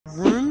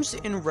rooms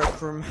in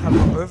Rec Room have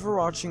an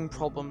overarching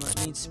problem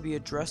that needs to be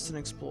addressed and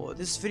explored.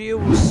 This video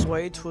will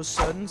sway to a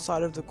certain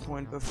side of the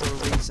coin, but for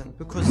a reason,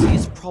 because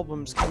these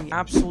problems can be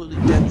absolutely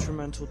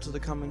detrimental to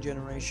the coming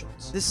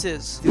generations. This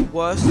is the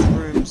worst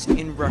rooms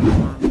in Rec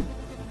Room.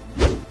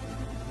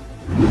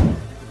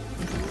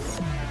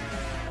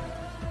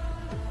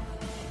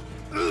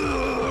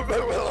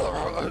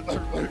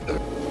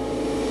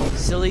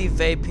 Silly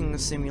Vaping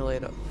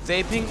Simulator.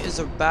 Vaping is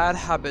a bad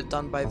habit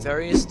done by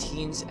various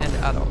teens and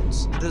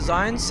adults. The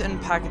designs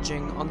and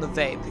packaging on the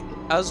vape,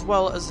 as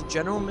well as the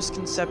general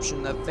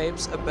misconception that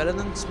vapes are better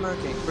than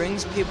smoking,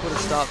 brings people to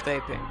start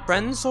vaping.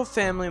 Friends or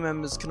family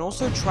members can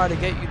also try to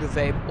get you to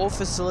vape or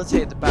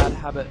facilitate the bad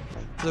habit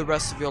for the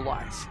rest of your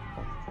life.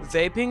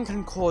 Vaping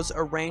can cause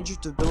a range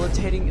of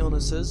debilitating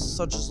illnesses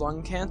such as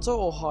lung cancer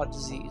or heart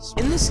disease.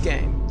 In this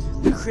game,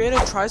 the creator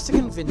tries to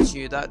convince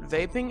you that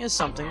vaping is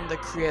something the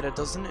creator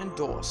doesn't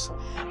endorse.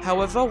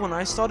 However, when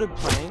I started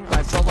playing,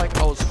 I felt like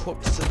I was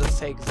hooked to the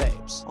fake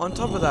vapes. On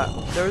top of that,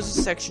 there is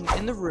a section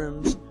in the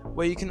rooms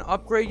where you can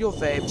upgrade your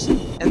vapes,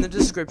 and the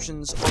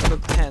descriptions on the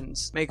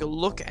pens make it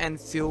look and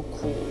feel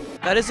cool.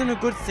 That isn't a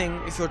good thing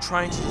if you're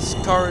trying to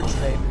discourage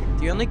vaping.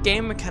 The only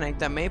game mechanic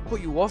that may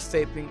put you off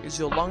vaping is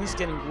your lungs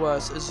getting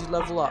worse as you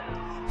level up,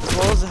 as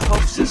well as a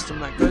health system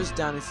that goes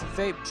down if you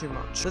vape too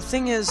much. The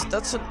thing is,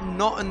 that's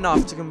not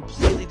enough to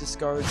completely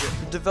discourage it.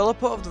 The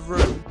developer of the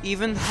room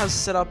even has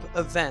set up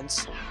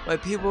events where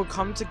people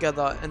come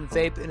together and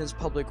vape in his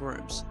public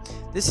rooms.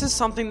 This is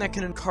something that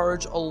can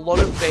encourage a lot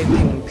of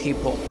vaping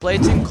people.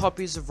 Blatant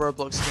copies of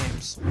Roblox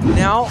games.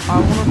 Now,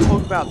 I want to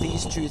talk about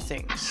these two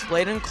things.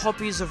 Blatant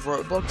copies of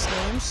Roblox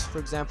games, for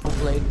example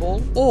Blade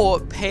Ball, or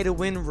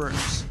pay-to-win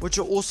rooms, which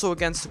are also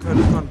against the code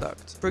of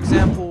conduct. For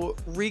example,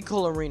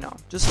 Recall Arena.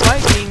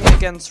 Despite being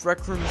against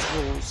Rec Room's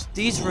rules,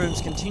 these rooms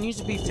continue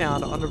to be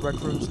found under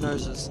Rec Room's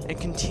noses, and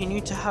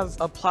continue to have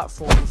a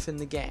platform within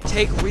the game.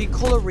 Take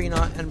Recall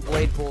Arena and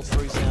Blade Ball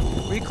for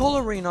example. Recall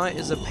Arena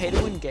is a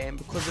pay-to-win game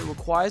because it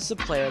requires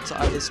the player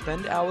to either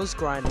spend hours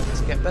grinding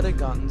to get better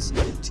guns,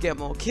 to get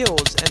more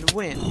kills and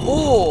win,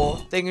 or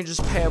they can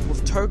just pay up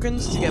with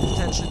tokens to get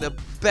potentially the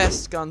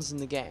best guns in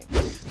the game.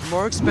 The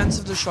more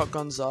expensive the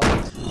shotguns are,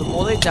 the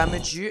more they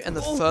damage you and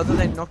the further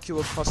they knock you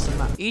across the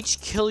map. Each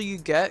kill you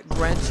get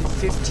grants you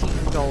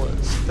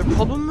 $15. The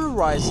problem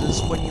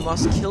arises when you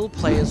must kill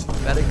players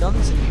with better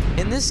guns than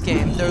you. In this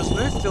game, there is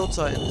no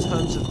filter in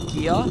terms of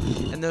gear,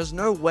 and there's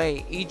no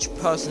way each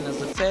person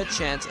has a fair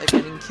chance at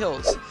getting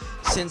kills,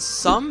 since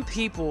some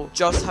people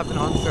just have an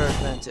unfair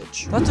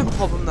advantage. That's a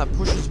problem that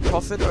pushes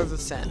profit over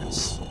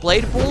fairness.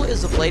 Blade Ball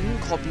is a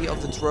blatant copy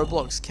of its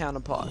Roblox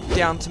counterpart,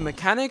 down to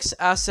mechanics,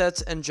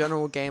 assets, and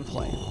general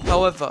gameplay.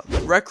 However,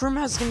 Rec Room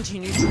has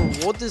continued to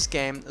reward this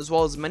game as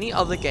well as many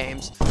other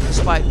games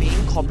despite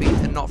being copied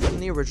and not from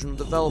the original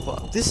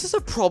developer. This is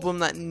a problem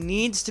that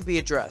needs to be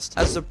addressed,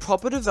 as the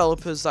proper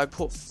developers that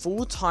put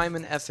full time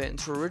and effort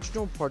into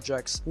original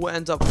projects will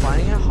end up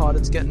finding it harder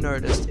to get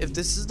noticed if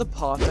this is the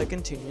path that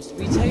continues to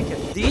be taken.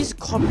 These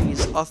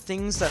copies are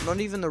things that not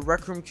even the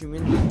Rec Room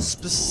community,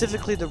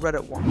 specifically the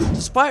Reddit want.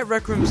 Despite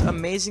Rec Room's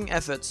amazing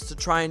efforts to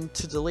try and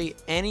delete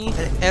any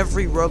and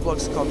every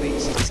Roblox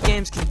copies, these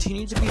games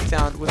continue to be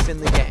found within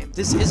the game.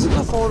 This isn't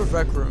the fault of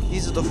Rec Room,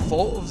 these are the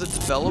fault of the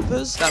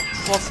developers that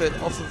profit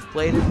off of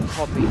blatant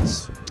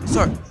copies.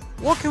 So,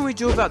 what can we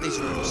do about these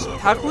rooms?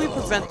 How can we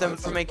prevent them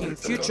from making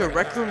future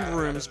Rec Room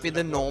rooms be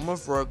the norm of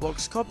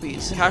Roblox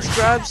copies, cash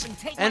grabs,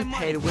 and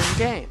pay-to-win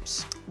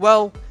games?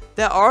 Well,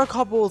 there are a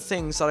couple of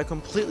things that are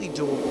completely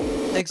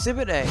doable.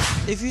 Exhibit A.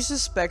 If you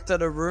suspect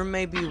that a room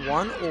may be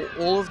one or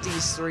all of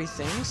these three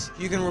things,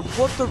 you can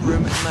report the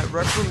room and let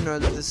Rec Room know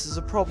that this is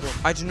a problem.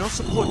 I do not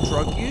support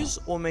drug use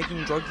or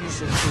making drug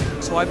use look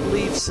cool, so I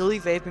believe Silly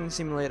Vaping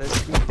Simulator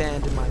should be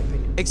banned in my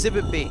opinion.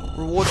 Exhibit B.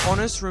 Reward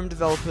honest room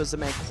developers that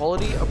make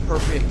quality,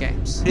 appropriate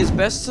games. It is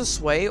best to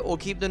sway or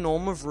keep the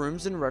norm of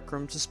rooms in Rec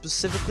Room to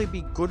specifically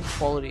be good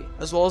quality,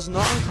 as well as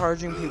not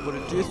encouraging people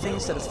to do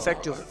things that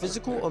affect your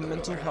physical or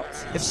mental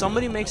health. If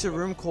somebody makes a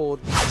room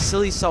called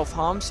Silly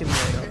Self-Harm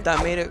Simulator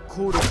that made it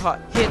cool to cut,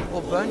 hit,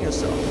 or burn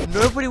yourself,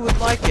 nobody would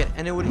like it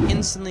and it would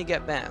instantly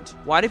get banned.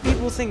 Why do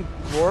people think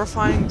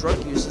glorifying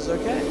drug use is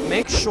okay?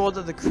 Make sure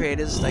that the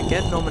creators that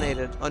get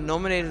nominated are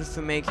nominated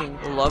for making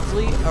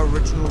lovely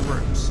original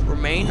rooms.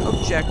 Remain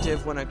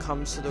objective when it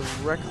comes to the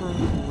Rec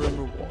Room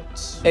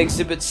rewards.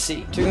 Exhibit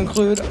C. To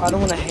conclude, I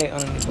don't want to hate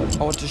on anybody.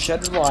 I want to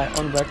shed light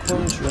on Rec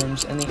Room's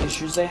rooms and the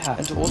issues they have,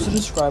 and to also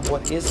describe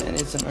what is and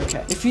isn't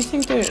okay. If you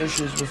think there are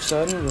issues with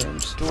certain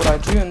rooms, do what I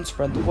do and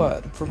spread the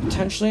word. From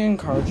potentially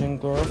encouraging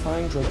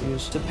glorifying drug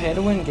use to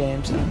pay-to-win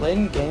games and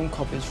blatant game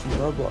copies from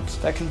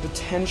Roblox that can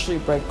potentially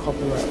break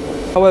copyright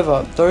law.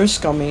 However, though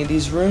scummy,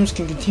 these rooms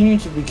can continue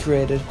to be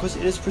created because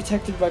it is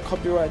protected by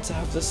copyright to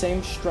have the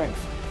same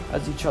strength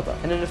as each other,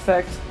 and in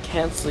effect,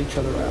 cancel each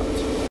other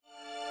out.